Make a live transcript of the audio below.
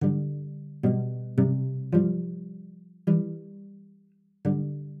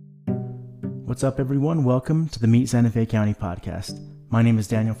What's up, everyone? Welcome to the Meet Santa Fe County podcast. My name is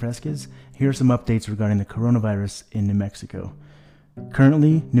Daniel Fresquez. Here are some updates regarding the coronavirus in New Mexico.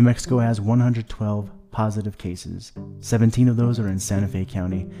 Currently, New Mexico has 112 positive cases. 17 of those are in Santa Fe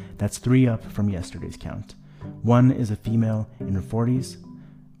County. That's 3 up from yesterday's count. 1 is a female in her 40s,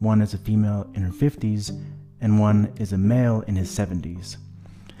 1 is a female in her 50s, and 1 is a male in his 70s.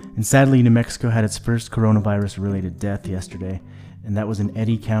 And sadly, New Mexico had its first coronavirus-related death yesterday, and that was in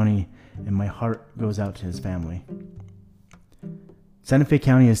Eddy County, and my heart goes out to his family. Santa Fe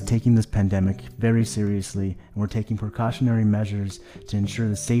County is taking this pandemic very seriously, and we're taking precautionary measures to ensure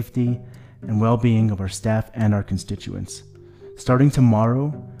the safety and well-being of our staff and our constituents. Starting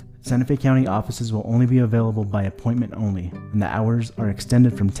tomorrow, Santa Fe County offices will only be available by appointment only, and the hours are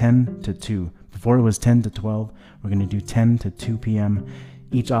extended from 10 to 2. Before it was 10 to 12, we're going to do 10 to 2 p.m.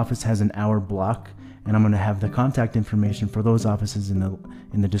 Each office has an hour block, and I'm going to have the contact information for those offices in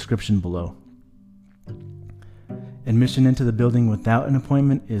the description below. Admission into the building without an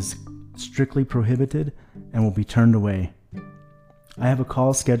appointment is strictly prohibited and will be turned away. I have a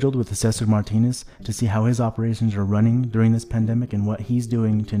call scheduled with Assessor Martinez to see how his operations are running during this pandemic and what he's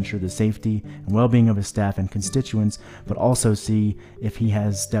doing to ensure the safety and well-being of his staff and constituents, but also see if he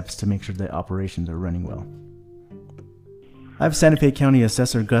has steps to make sure that operations are running well. I have Santa Fe County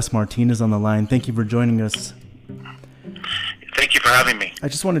Assessor Gus Martinez on the line. Thank you for joining us. Thank you for having me. I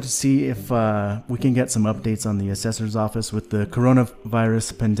just wanted to see if we can get some updates on the assessor's office with the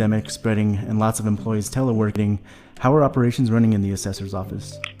coronavirus pandemic spreading and lots of employees teleworking. How are operations running in the assessor's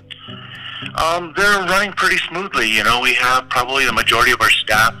office? They're running pretty smoothly. You know, we have probably the majority of our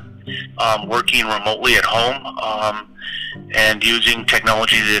staff working remotely at home and using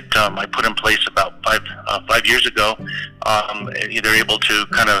technology that I put in place about five years ago. They're able to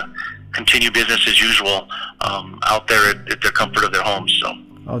kind of continue business as usual out there at the comfort of their homes. So.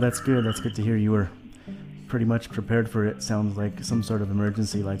 Oh, that's good. That's good to hear. You were pretty much prepared for it. Sounds like some sort of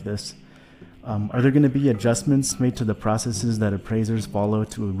emergency like this. Are there going to be adjustments made to the processes that appraisers follow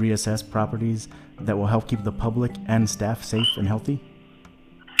to reassess properties that will help keep the public and staff safe and healthy?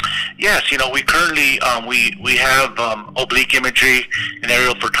 Yes, you know, we currently we have oblique imagery and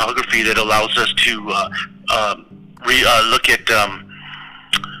aerial photography that allows us to look at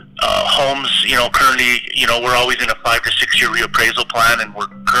homes. You know, currently, you know, we're always in a 5 to 6 year reappraisal plan, and we're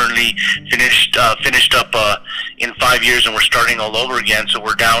currently finished up in 5 years, and we're starting all over again. So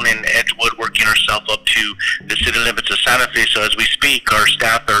we're down in Edgewood, working ourselves up to the city limits of Santa Fe. So as we speak, our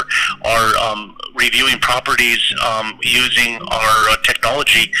staff are reviewing properties using our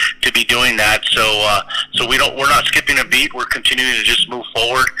technology to be doing that. So we're not skipping a beat. We're continuing to just move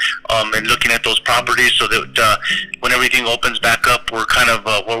forward and looking at those properties so that when everything opens back up, we're kind of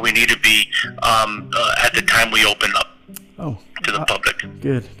where we need to be at the time we open up to the public.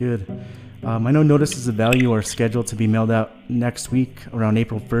 Good. I know notices of value are scheduled to be mailed out next week around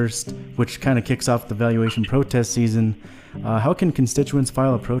April 1st, which kind of kicks off the valuation protest season. How can constituents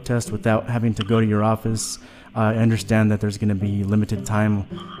file a protest without having to go to your office? I understand that there's going to be limited time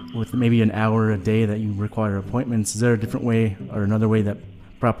with maybe an hour a day that you require appointments. Is there a different way or another way that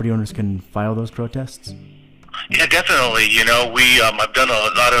property owners can file those protests? Yeah, definitely. You know, I've done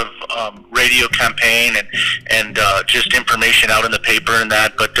a lot of radio campaign and just information out in the paper and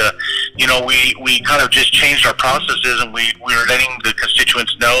that. But you know, we kind of just changed our processes, and we're letting the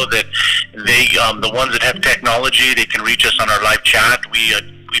constituents know that they, the ones that have technology, they can reach us on our live chat. We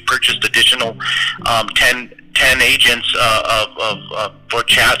purchased additional 10 agents for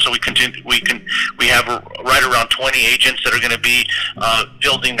chat, so we have right around 20 agents that are going to be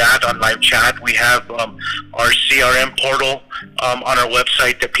building that on live chat. We have our CRM portal on our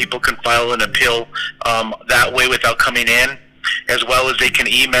website that people can file an appeal that way without coming in, as well as they can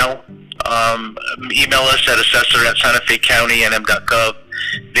email us at assessor@santafecounty.nm.gov.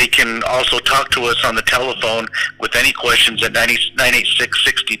 They can also talk to us on the telephone with any questions at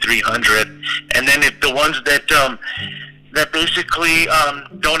 986-6300. And then if the ones that basically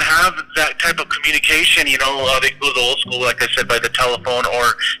don't have that type of communication, you know, they go to the old school, like I said, by the telephone,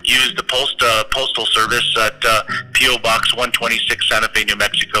 or use the postal service at P.O. Box 126, Santa Fe, New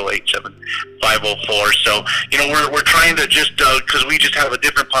Mexico 87504. So, you know, we're trying to just, because we just have a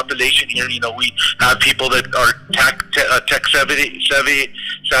different population here. You know, we have people that are tech savvy,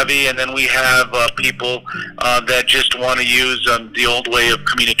 and then we have people that just want to use the old way of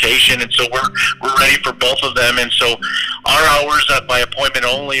communication. And so we're ready for both of them. And so our hours by appointment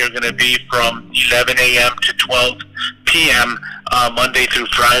only are going to be from 11 a.m. to 12 p.m. Monday through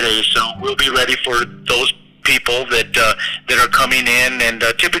Friday. So we'll be ready for those people that are coming in, and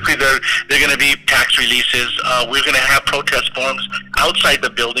typically they're going to be tax releases. We're going to have protest forms outside the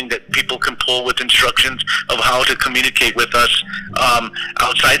building that people can pull with instructions of how to communicate with us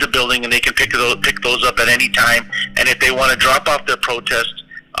outside the building, and they can pick those up at any time. And if they want to drop off their protest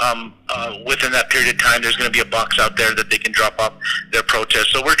within that period of time, there's going to be a box out there that they can drop off their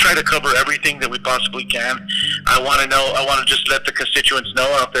protest. So we're trying to cover everything that we possibly can. I want to just let the constituents know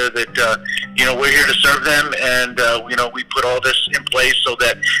out there that we're here to serve them, and we put all this in place so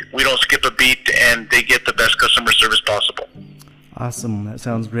that we don't skip a beat and they get the best customer service possible. Awesome. That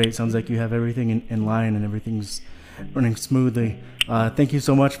sounds great. Sounds like you have everything in line and everything's running smoothly. Thank you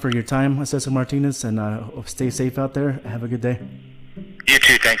so much for your time, Assessor Martinez, and stay safe out there. Have a good day. You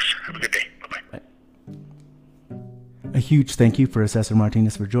too. Thanks. Have a good day. Bye-bye. Bye. A huge thank you for Assessor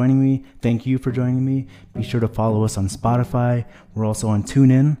Martinez for joining me. Thank you for joining me. Be sure to follow us on Spotify. We're also on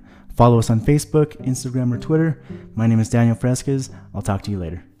TuneIn. Follow us on Facebook, Instagram, or Twitter. My name is Daniel Fresquez. I'll talk to you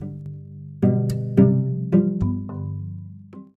later.